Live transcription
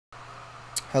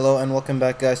Hello and welcome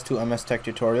back guys to MS Tech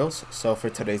Tutorials. So for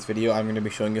today's video I'm going to be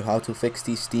showing you how to fix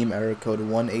the Steam error code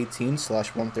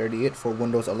 118/138 for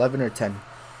Windows 11 or 10.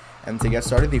 And to get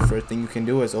started, the first thing you can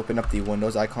do is open up the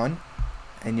Windows icon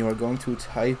and you are going to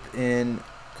type in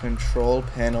Control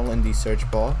Panel in the search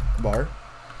bar.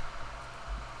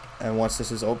 And once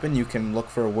this is open, you can look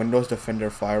for Windows Defender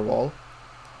Firewall.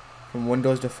 From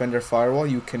Windows Defender Firewall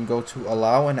you can go to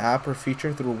Allow an app or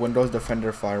feature through Windows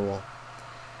Defender Firewall.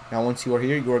 Now once you are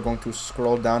here, you are going to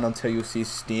scroll down until you see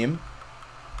Steam,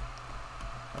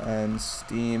 and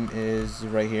Steam is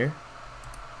right here.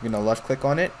 You're going to left click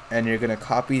on it and you're going to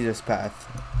copy this path.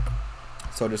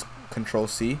 So just Control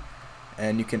C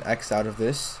and you can X out of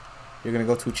this. You're going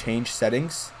to go to change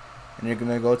settings and you're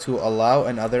going to go to allow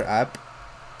another app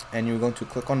and you're going to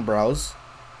click on browse.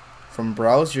 From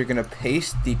browse you're going to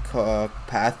paste the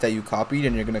path that you copied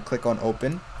and you're going to click on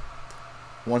open.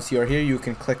 Once you are here, you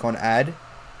can click on add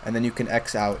and then you can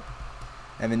X out,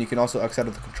 and then you can also X out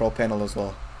of the control panel as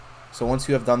well. So once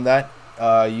you have done that,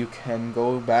 you can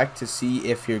go back to see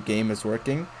if your game is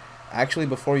working. Actually,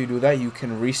 before you do that, you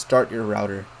can restart your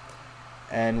router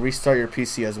and restart your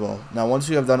PC as well. Now once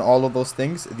you have done all of those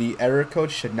things, the error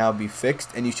code should now be fixed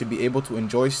and you should be able to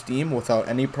enjoy Steam without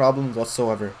any problems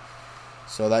whatsoever.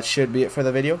 So that should be it for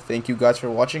the video. Thank you guys for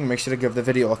watching. Make sure to give the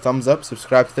video a thumbs up,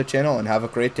 subscribe to the channel, and have a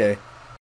great day.